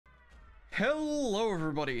Hello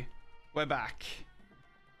everybody, we're back.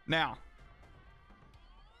 Now,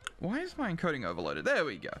 why is my encoding overloaded? There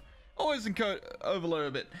we go. Always encode overload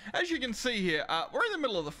a bit. As you can see here, we're in the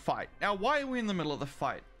middle of the fight. Now, why are we in the middle of the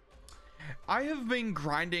fight? I have been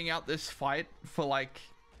grinding out this fight for like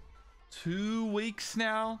 2 weeks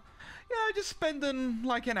now. Yeah, just spending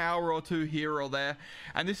like an hour or two here or there.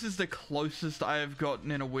 And this is the closest I have gotten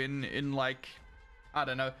in a win in like, I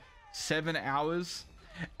don't know, 7 hours.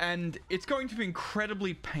 And it's going to be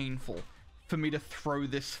incredibly painful for me to throw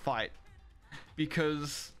this fight.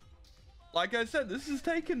 Because, like I said, this has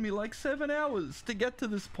taken me like 7 hours to get to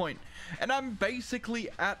this point. And I'm basically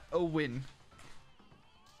at a win.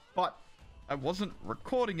 But I wasn't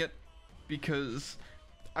recording it because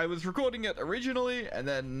I was recording it originally, and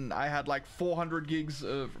then I had like 400 gigs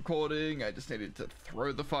of recording. I just needed to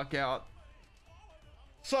throw the fuck out.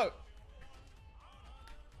 So,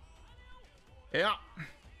 yeah,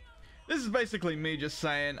 this is basically me just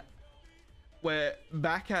saying we're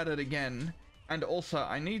back at it again. And also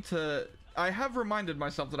I have reminded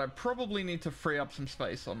myself that I probably need to free up some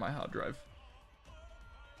space on my hard drive.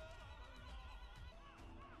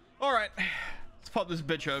 All right, let's pop this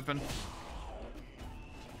bitch open.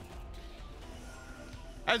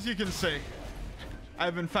 As you can see,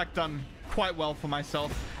 I've in fact done quite well for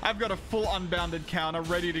myself. I've got a full unbounded counter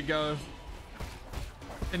ready to go.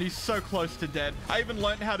 And he's so close to dead. I even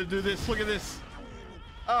learned how to do this. Look at this.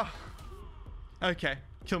 Oh. Okay.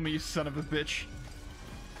 Kill me, you son of a bitch.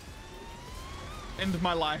 End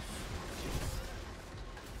my life.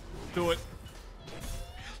 Do it.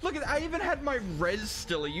 Look at, I even had my res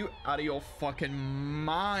still. Are you out of your fucking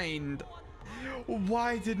mind?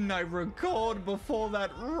 Why didn't I record before that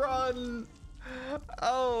run?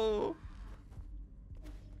 Oh.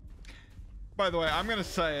 By the way, I'm gonna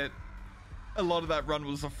say it. A lot of that run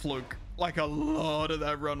was a fluke. Like, a lot of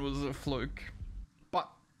that run was a fluke. But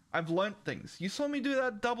I've learnt things. You saw me do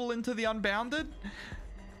that double into the unbounded?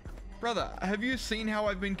 Brother, have you seen how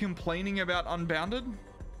I've been complaining about unbounded?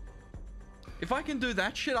 If I can do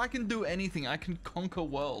that shit, I can do anything. I can conquer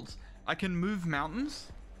worlds. I can move mountains.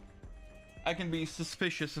 I can be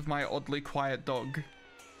suspicious of my oddly quiet dog.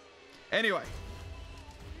 Anyway.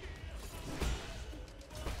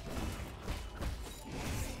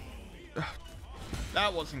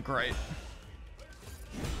 That wasn't great.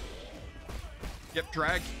 Yep,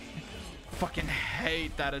 drag. Fucking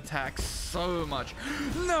hate that attack so much.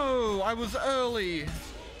 No, I was early.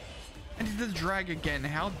 And he did the drag again.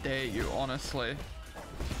 How dare you, honestly.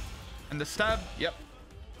 And the stab, yep.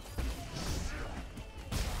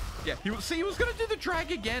 Yeah, he was gonna do the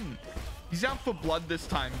drag again. He's out for blood this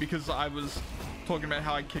time because I was talking about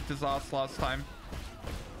how I kicked his ass last time.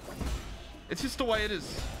 It's just the way it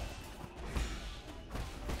is.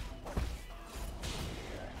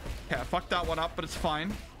 Okay, I fucked that one up, but it's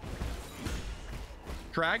fine.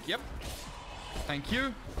 Drag, yep. Thank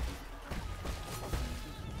you.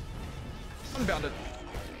 Unbounded.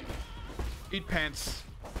 Eat pants.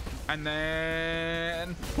 And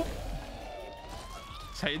then... whoop.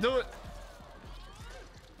 That's how you do it.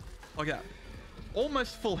 Look at that.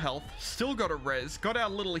 Almost full health. Still got a res. Got our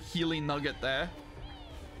little Healy nugget there.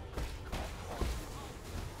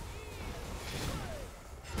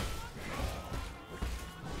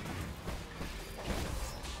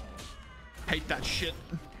 Hate that shit.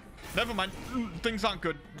 Never mind. Things aren't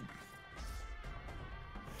good.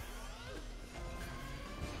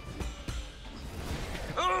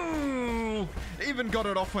 Oh! Even got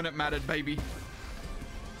it off when it mattered, baby.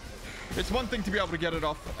 It's one thing to be able to get it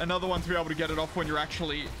off. Another one to be able to get it off when you're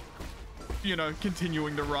actually, you know,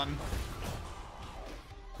 continuing to run.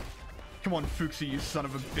 Come on, Fuxi, you son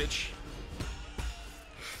of a bitch.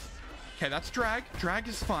 Okay, that's drag. Drag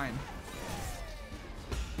is fine.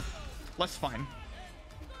 Less fine.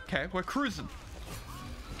 Okay, we're cruising.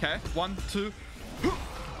 Okay, 1, 2.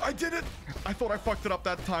 I did it! I thought I fucked it up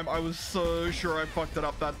that time. I was so sure I fucked it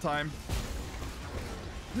up that time.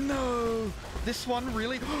 No! This one,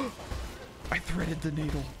 really? I threaded the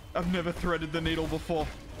needle. I've never threaded the needle before.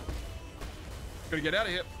 Gotta get out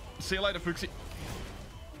of here. See you later, Fuxi.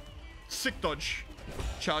 Sick dodge.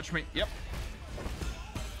 Charge me. Yep.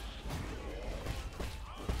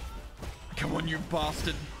 Come on, you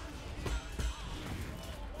bastard.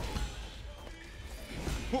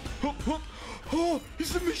 Whoop, whoop, whoop. Oh,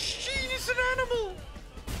 he's a machine. He's an animal.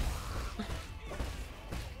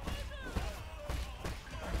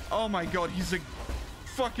 Oh my god, he's a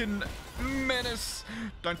fucking menace.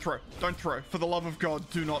 Don't throw. Don't throw. For the love of God,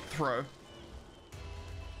 do not throw.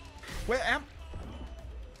 Where am...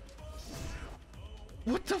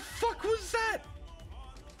 What the fuck was that?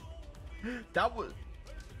 That was...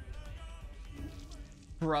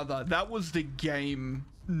 Brother, that was the game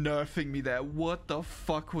nerfing me there. What the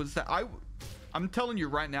fuck was that? I'm telling you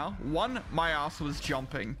right now, 1, my ass was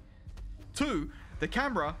jumping. 2, the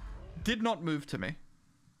camera did not move to me.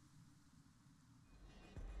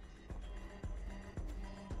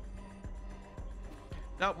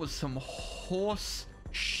 That was some horse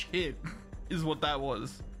shit, is what that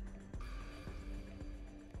was.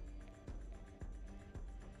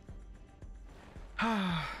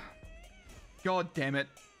 God damn it.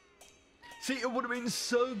 See, it would have been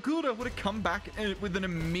so good. I would have come back with an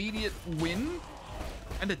immediate win.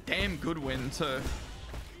 And a damn good win, too.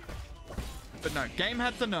 But no, game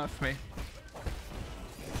had to nerf me.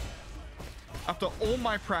 After all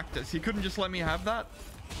my practice, he couldn't just let me have that?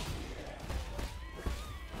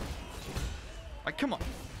 Like, come on.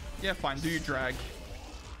 Yeah, fine, do your drag.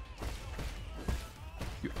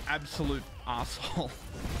 You absolute asshole.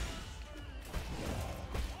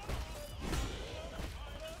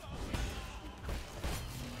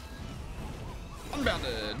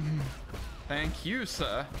 Unbounded. Thank you,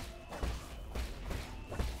 sir.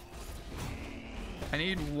 I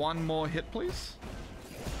need 1 more hit, please.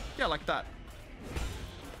 Yeah, like that.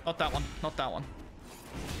 Not that one. Not that one.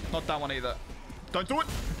 Not that one either. Don't do it.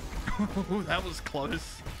 That was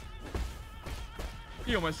close.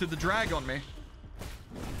 He almost did the drag on me.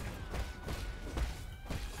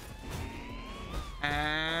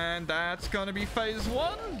 And that's gonna be phase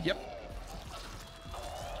 1. Yep.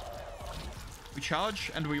 We charge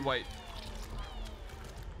and we wait.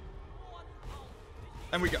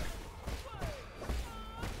 And we go.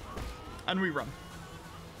 And we run.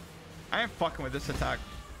 I am fucking with this attack.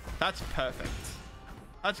 That's perfect.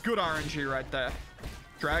 That's good RNG right there.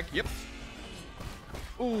 Drag, yep.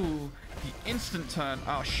 Ooh, the instant turn.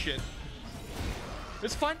 Oh, shit.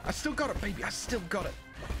 It's fine. I still got it, baby. I still got it.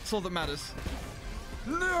 That's all that matters.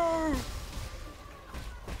 No!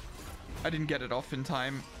 I didn't get it off in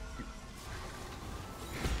time.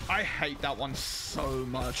 I hate that one so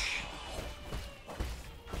much.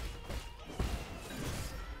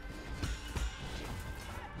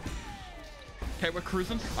 Okay, we're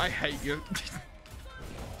cruising. I hate you.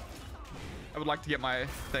 I would like to get my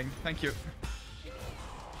thing. Thank you.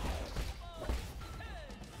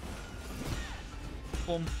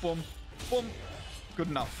 Boom, boom, boom. Good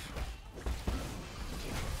enough.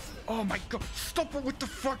 Oh my god. Stop it with the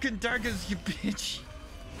fucking daggers, you bitch.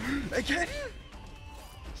 Again?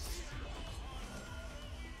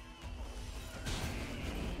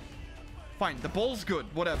 Fine, the ball's good.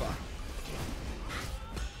 Whatever.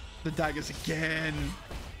 The daggers again.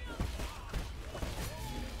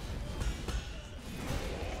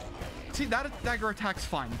 See, that dagger attack's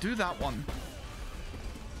fine. Do that one.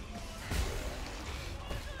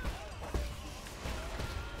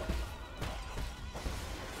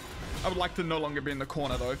 I would like to no longer be in the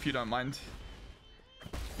corner, though, if you don't mind.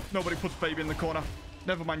 Nobody puts baby in the corner.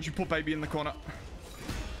 Never mind, you put baby in the corner.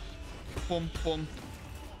 Boom, boom.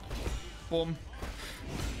 Boom.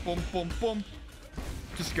 Boom, boom, boom.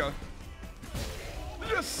 Just go.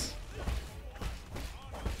 Yes!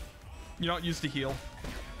 You're not used to heal.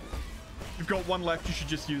 You've got 1 left, you should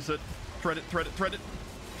just use it. Thread it, thread it, thread it.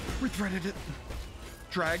 We threaded it.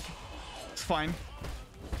 Drag. It's fine.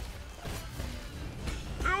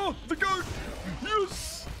 Oh, the goat!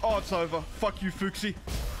 Yes! Oh, it's over. Fuck you, Fuxi.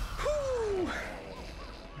 Whew.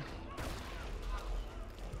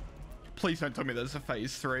 Please don't tell me there's a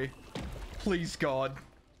phase 3. Please, God.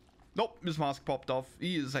 Nope, his mask popped off.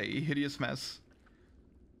 He is a hideous mess.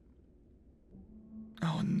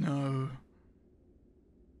 Oh, no.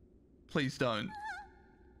 Please don't.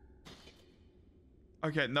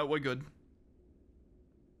 Okay, no, we're good.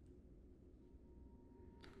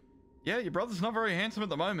 Yeah, your brother's not very handsome at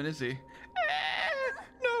the moment, is he?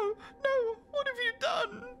 No, no, what have you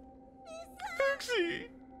done? Fuxi!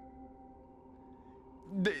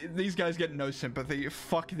 These guys get no sympathy.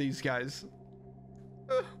 Fuck these guys.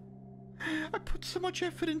 I put so much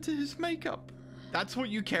effort into his makeup. That's what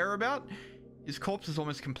you care about? His corpse is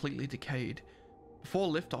almost completely decayed.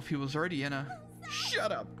 Before liftoff, he was already in a...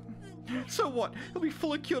 Shut up! So what? He'll be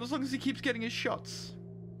fully cured as long as he keeps getting his shots.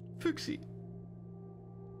 Fuxi.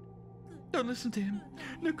 Don't listen to him.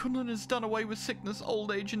 No, Kunlun has done away with sickness,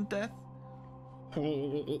 old age, and death.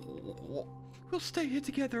 We'll stay here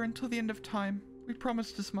together until the end of time. We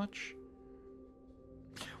promised as much.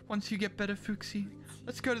 Once you get better, Fuxi,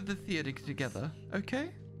 let's go to the theater together,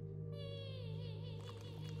 okay?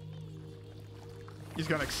 He's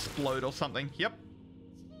gonna explode or something. Yep.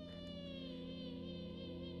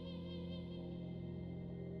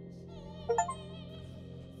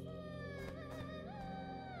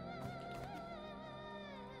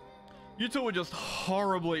 You two are just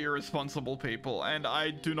horribly irresponsible people, and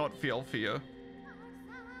I do not feel for you.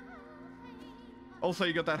 Also,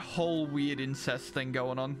 you got that whole weird incest thing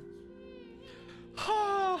going on.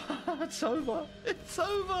 It's over. It's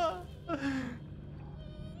over.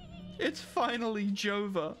 It's finally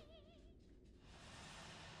Jova.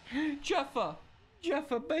 Jeffa!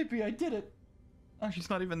 Jeffa, baby, I did it. Oh, she's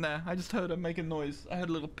not even there. I just heard her make a noise. I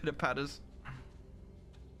heard little pitter-patters.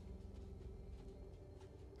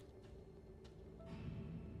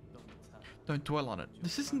 Don't dwell on it.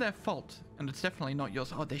 This isn't their fault, and it's definitely not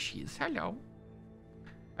yours. Oh, there she is. Hello.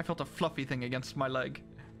 I felt a fluffy thing against my leg.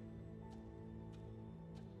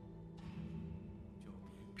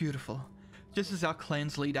 Beautiful. Just as our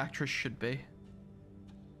clan's lead actress should be.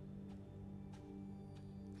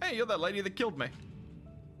 Hey, you're that lady that killed me.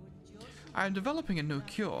 I am developing a new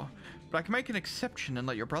cure, but I can make an exception and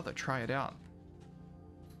let your brother try it out.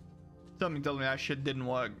 Something tells me that shit didn't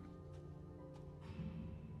work.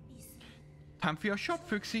 Time for your shot,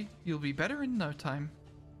 Fuxi. You'll be better in no time.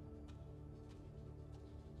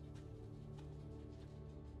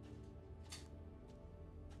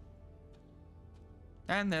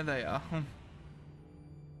 And there they are.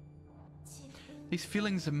 These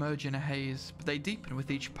feelings emerge in a haze, but they deepen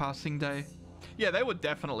with each passing day. Yeah, they were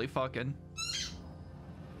definitely fucking.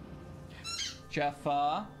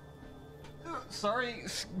 Jaffa. Sorry,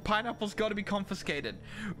 pineapple's got to be confiscated.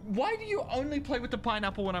 Why do you only play with the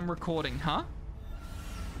pineapple when I'm recording, huh?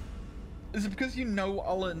 Is it because you know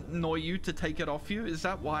I'll annoy you to take it off you? Is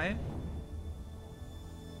that why?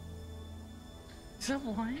 Is that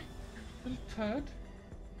why? Little turd.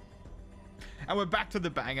 And we're back to the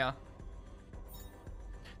banger.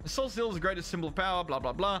 The soul seal is the greatest symbol of power, blah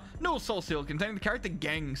blah blah. No soul seal containing the character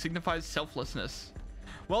gang signifies selflessness.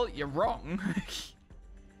 Well, you're wrong.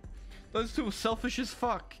 Those two are selfish as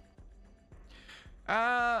fuck.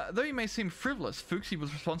 Though he may seem frivolous, Fuxi was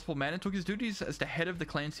a responsible man and took his duties as the head of the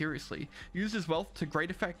clan seriously. He used his wealth to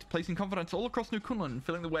great effect, placing confidence all across New Kunlun,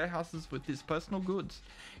 filling the warehouses with his personal goods.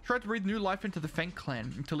 He tried to breathe new life into the Feng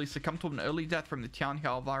clan until he succumbed to an early death from the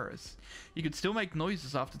Tianhao virus. He could still make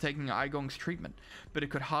noises after taking Aigong's treatment, but it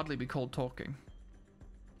could hardly be called talking.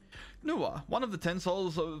 Nuwa, one of the 10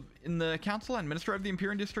 souls in the council and minister of the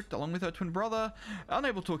Imperial District, along with her twin brother.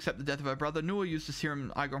 Unable to accept the death of her brother, Nuwa used the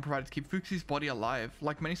serum Aigong provided to keep Fuxi's body alive.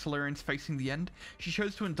 Like many Solarians facing the end, she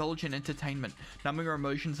chose to indulge in entertainment, numbing her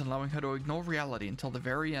emotions and allowing her to ignore reality until the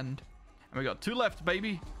very end. And we got 2 left,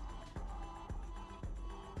 baby.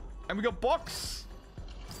 And we got box.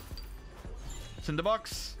 It's in the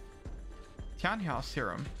box. Tianhao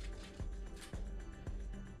serum.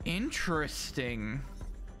 Interesting.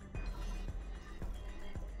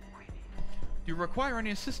 Do you require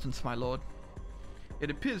any assistance, my lord?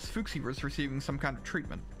 It appears Fuxi was receiving some kind of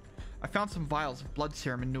treatment. I found some vials of blood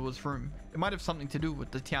serum in Nuwa's room. It might have something to do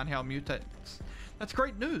with the Tianhao mutates. That's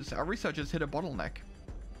great news. Our researchers hit a bottleneck.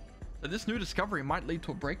 So this new discovery might lead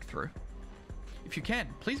to a breakthrough. If you can,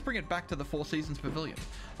 please bring it back to the Four Seasons Pavilion.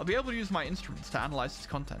 I'll be able to use my instruments to analyze its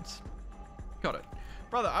contents. Got it.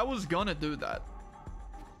 Brother, I was gonna do that.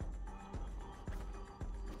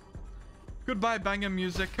 Goodbye, banger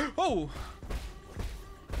music. Oh!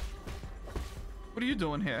 What are you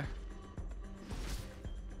doing here?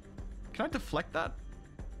 Can I deflect that?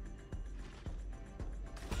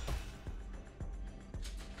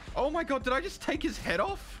 Oh my god, did I just take his head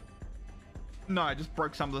off? No, I just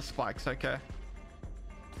broke some of the spikes, okay.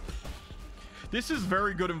 This is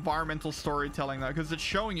very good environmental storytelling though, because it's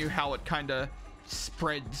showing you how it kind of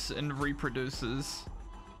spreads and reproduces.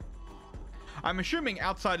 I'm assuming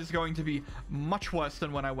outside is going to be much worse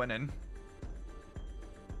than when I went in.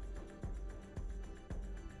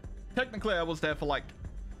 Technically, I was there for like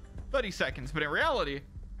 30 seconds, but in reality,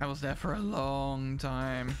 I was there for a long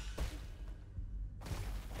time.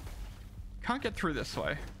 Can't get through this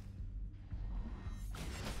way.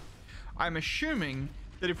 I'm assuming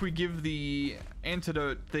that if we give the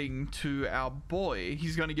antidote thing to our boy,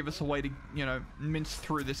 he's going to give us a way to, you know, mince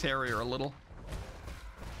through this area a little.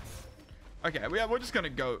 Okay, we're just going to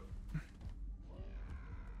go.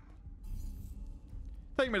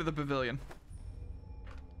 Take me to the pavilion.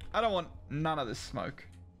 I don't want none of this smoke.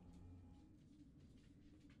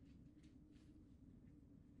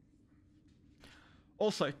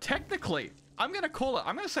 Also, technically, I'm going to call it.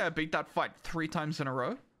 I'm going to say I beat that fight 3 times in a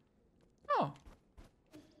row. Oh.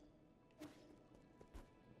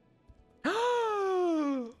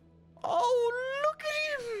 Oh, look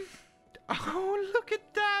at him. Oh, look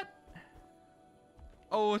at that.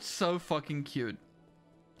 Oh, it's so fucking cute.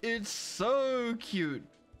 It's so cute.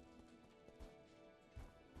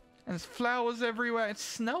 And there's flowers everywhere. It's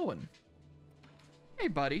snowing. Hey,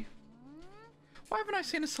 buddy. Why haven't I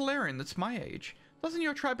seen a Solarian that's my age? Doesn't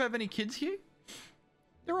your tribe have any kids here?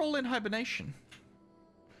 They're all in hibernation.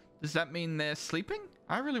 Does that mean they're sleeping?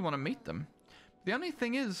 I really want to meet them. The only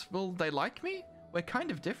thing is, will they like me? We're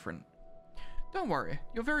kind of different. Don't worry,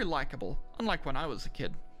 you're very likable, unlike when I was a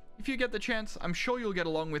kid. If you get the chance, I'm sure you'll get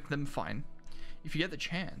along with them fine. If you get the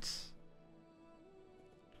chance.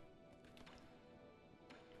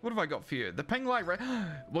 What have I got for you? The Penglai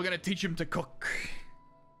We're gonna teach him to cook.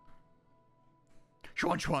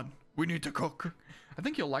 Xuan, we need to cook. I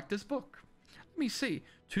think you'll like this book. Let me see.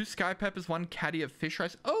 2 sky peppers, 1 caddy of fish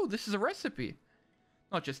rice. Oh, this is a recipe.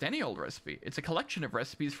 Not just any old recipe. It's a collection of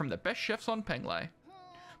recipes from the best chefs on Penglai.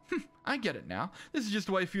 I get it now. This is just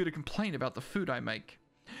a way for you to complain about the food I make.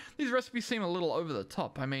 These recipes seem a little over the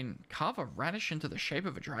top. I mean, carve a radish into the shape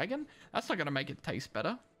of a dragon? That's not going to make it taste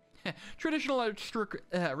better. Traditional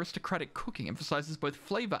aristocratic cooking emphasizes both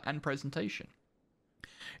flavor and presentation.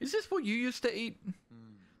 Is this what you used to eat?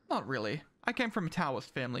 Not really. I came from a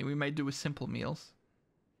Taoist family. We made do with simple meals.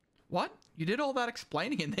 What? You did all that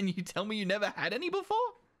explaining and then you tell me you never had any before?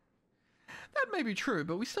 That may be true,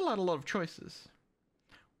 but we still had a lot of choices.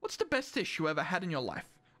 What's the best dish you ever had in your life?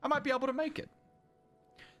 I might be able to make it.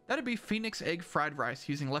 That'd be phoenix egg fried rice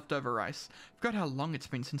using leftover rice. Forgot how long it's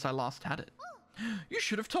been since I last had it. You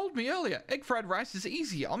should have told me earlier. Egg fried rice is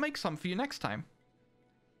easy. I'll make some for you next time.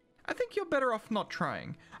 I think you're better off not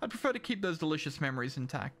trying. I'd prefer to keep those delicious memories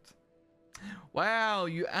intact. Wow,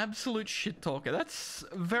 you absolute shit talker. That's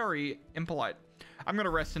very impolite. I'm gonna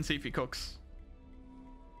rest and see if he cooks.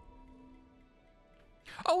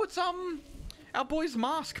 Oh, it's our boy's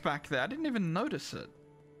mask back there. I didn't even notice it.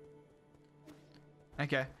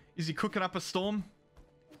 Okay, is he cooking up a storm?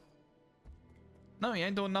 No, he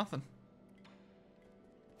ain't doing nothing.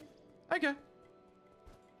 Okay.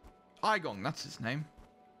 Igong, that's his name.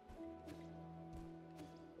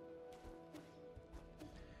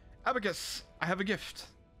 Abacus, I have a gift.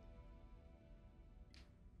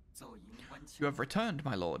 You have returned,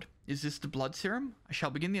 my lord. Is this the blood serum? I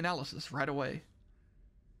shall begin the analysis right away.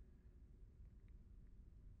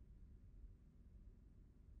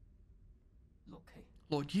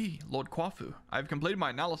 Lord Yi, Lord Kwafu, I have completed my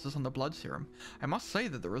analysis on the blood serum. I must say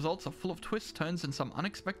that the results are full of twists, turns, and some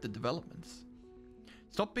unexpected developments.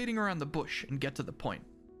 Stop beating around the bush and get to the point.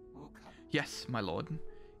 Yes, my lord.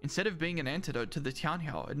 Instead of being an antidote to the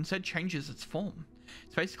Tianhao, it instead changes its form.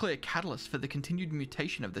 It's basically a catalyst for the continued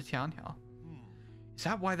mutation of the Tianhao. Is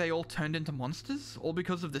that why they all turned into monsters? All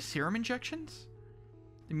because of the serum injections?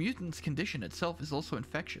 The mutant's condition itself is also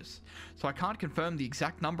infectious, so I can't confirm the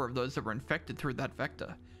exact number of those that were infected through that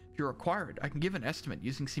vector. If you require it, I can give an estimate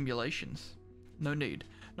using simulations. No need.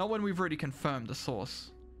 Not when we've already confirmed the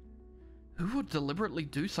source. Who would deliberately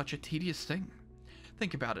do such a tedious thing?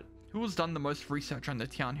 Think about it. Who has done the most research on the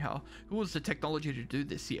Tianhao? Who has the technology to do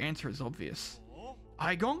this? The answer is obvious.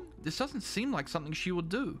 Igong? This doesn't seem like something she would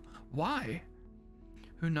do. Why?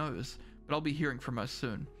 Who knows, but I'll be hearing from her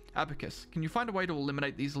soon. Abacus, can you find a way to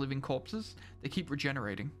eliminate these living corpses? They keep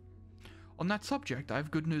regenerating. On that subject, I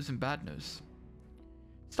have good news and bad news.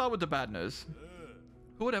 Start with the bad news.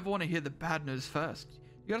 Who would ever want to hear the bad news first?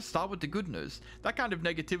 You gotta start with the good news. That kind of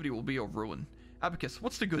negativity will be your ruin. Abacus,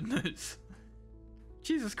 what's the good news?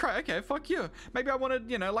 Jesus Christ, okay, fuck you. Maybe I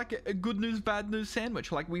wanted, you know, like a good news, bad news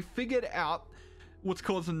sandwich. Like, we figured out what's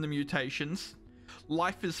causing the mutations.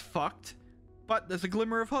 Life is fucked, but there's a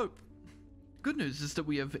glimmer of hope. Good news is that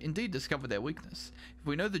we have indeed discovered their weakness. If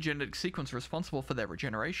we know the genetic sequence responsible for their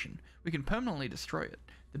regeneration, we can permanently destroy it.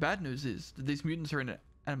 The bad news is that these mutants are in an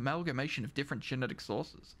amalgamation of different genetic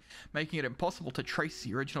sources, making it impossible to trace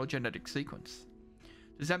the original genetic sequence.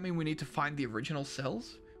 Does that mean we need to find the original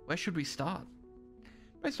cells? Where should we start?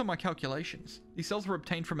 Based on my calculations, these cells were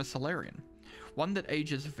obtained from a Solarian, one that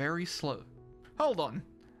ages very slow. Hold on,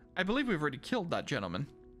 I believe we've already killed that gentleman.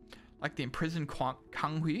 Like the imprisoned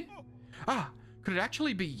Kang Hui? Ah, could it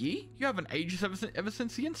actually be Yi? You haven't aged ever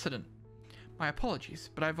since the incident. My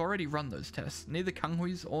apologies, but I've already run those tests. Neither Kang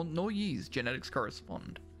Hui's nor Yi's genetics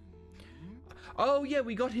correspond. Oh yeah,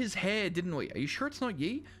 we got his hair, didn't we? Are you sure it's not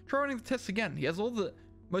Yi? Try running the tests again. He has all the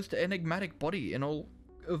most enigmatic body in all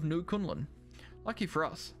of New Kunlun. Lucky for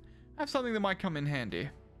us. I have something that might come in handy.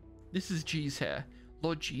 This is Ji's hair.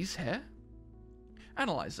 Lord Ji's hair?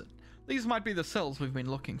 Analyze it. These might be the cells we've been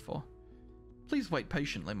looking for. Please wait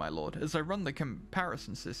patiently, my lord, as I run the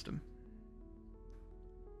comparison system.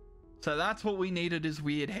 So that's what we needed his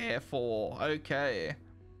weird hair for. Okay.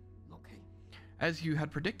 As you had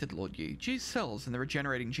predicted, Lord Yi, Ji's cells in the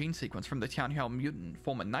regenerating gene sequence from the Tianhao mutant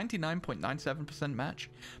form a 99.97% match.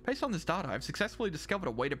 Based on this data, I've successfully discovered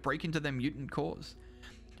a way to break into their mutant cores.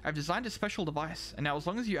 I've designed a special device, and now as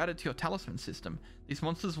long as you add it to your talisman system, these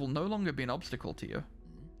monsters will no longer be an obstacle to you.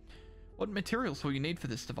 What materials will you need for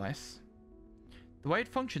this device? The way it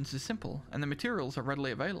functions is simple, and the materials are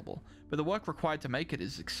readily available, but the work required to make it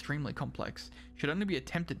is extremely complex. It should only be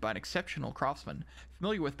attempted by an exceptional craftsman,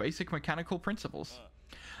 familiar with basic mechanical principles.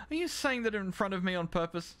 Are you saying that in front of me on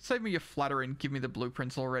purpose? Save me your flattery and give me the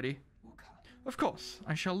blueprints already. Of course,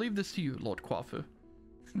 I shall leave this to you, Lord Kwafu.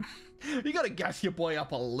 You gotta gas your boy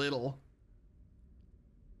up a little.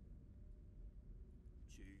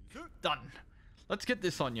 Done. Let's get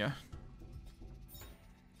this on you.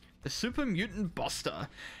 The Super Mutant Buster.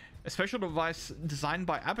 A special device designed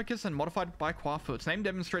by Abacus and modified by Kwafu. Its name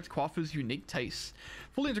demonstrates Kwafu's unique tastes.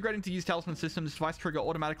 Fully integrating to use talisman system, this device trigger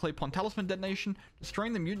automatically upon talisman detonation,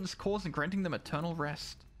 destroying the mutant's cause and granting them eternal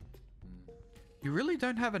rest. You really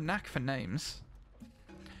don't have a knack for names.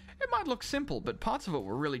 It might look simple, but parts of it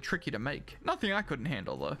were really tricky to make. Nothing I couldn't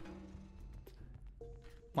handle, though.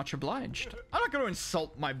 Much obliged. I'm not going to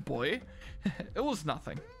insult my boy. It was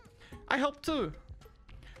nothing. I helped too.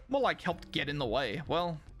 More like helped get in the way.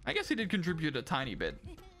 Well, I guess he did contribute a tiny bit.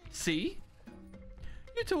 See?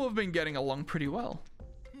 You two have been getting along pretty well.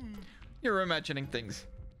 You're imagining things.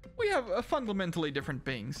 We have fundamentally different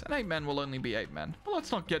beings. An 8-man will only be 8-man. But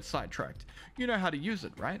let's not get sidetracked. You know how to use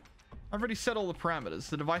it, right? I've already set all the parameters.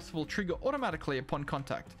 The device will trigger automatically upon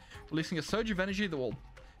contact, releasing a surge of energy that will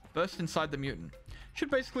burst inside the mutant. Should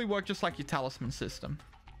basically work just like your talisman system.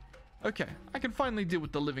 Okay, I can finally deal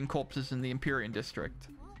with the living corpses in the Empyrean district.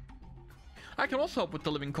 I can also help with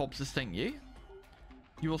the living corpses thing, Yi.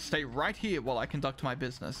 You will stay right here while I conduct my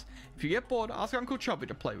business. If you get bored, ask Uncle Chubby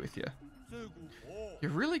to play with you.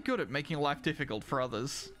 You're really good at making life difficult for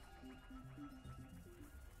others.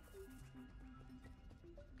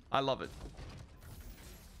 I love it.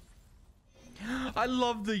 I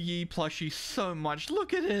love the Yi plushie so much.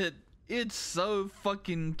 Look at it. It's so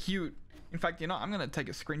fucking cute. In fact, you know, I'm going to take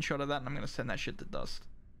a screenshot of that and I'm going to send that shit to Dust.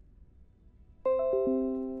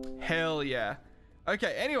 Hell yeah.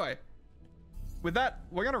 Okay, anyway. With that,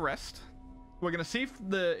 we're going to rest. We're going to see if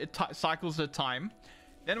it cycles the time.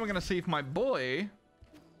 Then we're going to see if my boy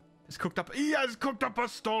has cooked up. He has cooked up a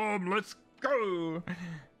storm. Let's go.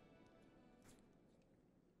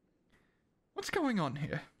 What's going on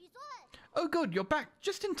here? Oh good, you're back.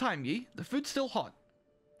 Just in time, Yi. The food's still hot.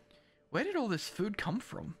 Where did all this food come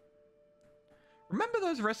from? Remember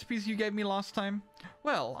those recipes you gave me last time?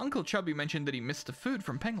 Well, Uncle Chubby mentioned that he missed the food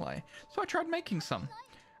from Penglai, so I tried making some.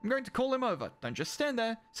 I'm going to call him over. Don't just stand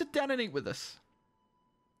there. Sit down and eat with us.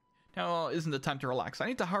 Now isn't the time to relax. I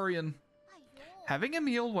need to hurry and... Having a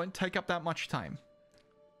meal won't take up that much time.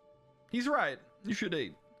 He's right. You should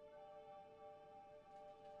eat.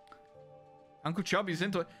 Uncle Chubby's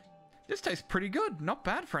into it. This tastes pretty good. Not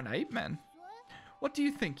bad for an 8-man. What do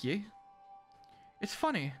you think, Yi? It's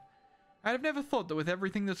funny. I'd have never thought that with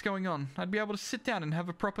everything that's going on, I'd be able to sit down and have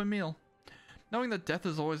a proper meal. Knowing that death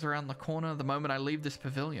is always around the corner the moment I leave this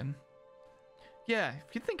pavilion. Yeah,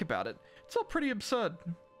 if you think about it, it's all pretty absurd.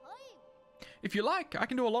 If you like, I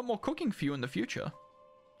can do a lot more cooking for you in the future.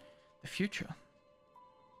 The future?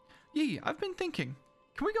 Yi, I've been thinking.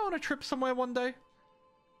 Can we go on a trip somewhere one day?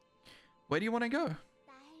 Where do you want to go?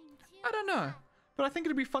 I don't know, but I think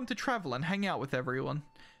it'd be fun to travel and hang out with everyone.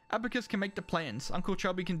 Abacus can make the plans, Uncle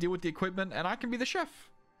Chubby can deal with the equipment, and I can be the chef.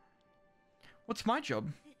 What's my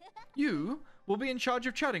job? You will be in charge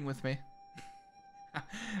of chatting with me.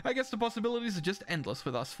 I guess the possibilities are just endless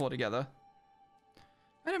with us four together.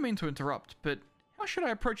 I don't mean to interrupt, but how should I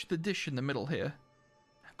approach the dish in the middle here?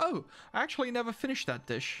 Oh, I actually never finished that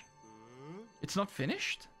dish. It's not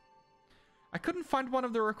finished? I couldn't find one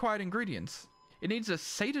of the required ingredients. It needs a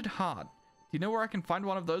sated heart. Do you know where I can find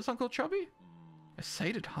one of those, Uncle Chubby? A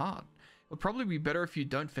sated heart. It'll probably be better if you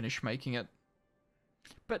don't finish making it.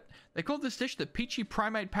 But they call this dish the Peachy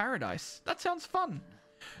Primate Paradise. That sounds fun.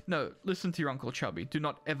 No, listen to your Uncle Chubby. Do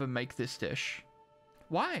not ever make this dish.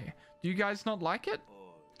 Why? Do you guys not like it?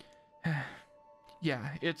 Yeah,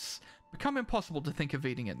 it's become impossible to think of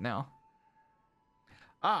eating it now.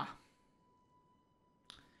 Ah.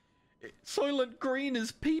 Soylent Green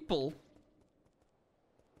is people.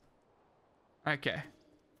 Okay.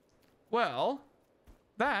 Well,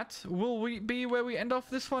 that will be where we end off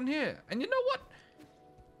this one here. And you know what?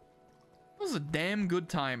 It was a damn good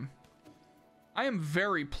time. I am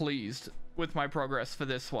very pleased with my progress for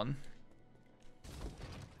this one.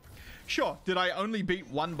 Sure, did I only beat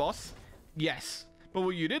one boss? Yes. But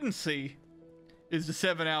what you didn't see is the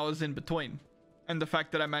 7 hours in between. And the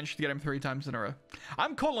fact that I managed to get him 3 times in a row.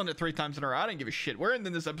 I'm calling it 3 times in a row. I don't give a shit. We're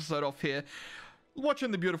ending this episode off here.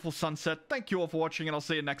 Watching the beautiful sunset. Thank you all for watching, and I'll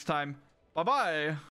see you next time. Bye-bye.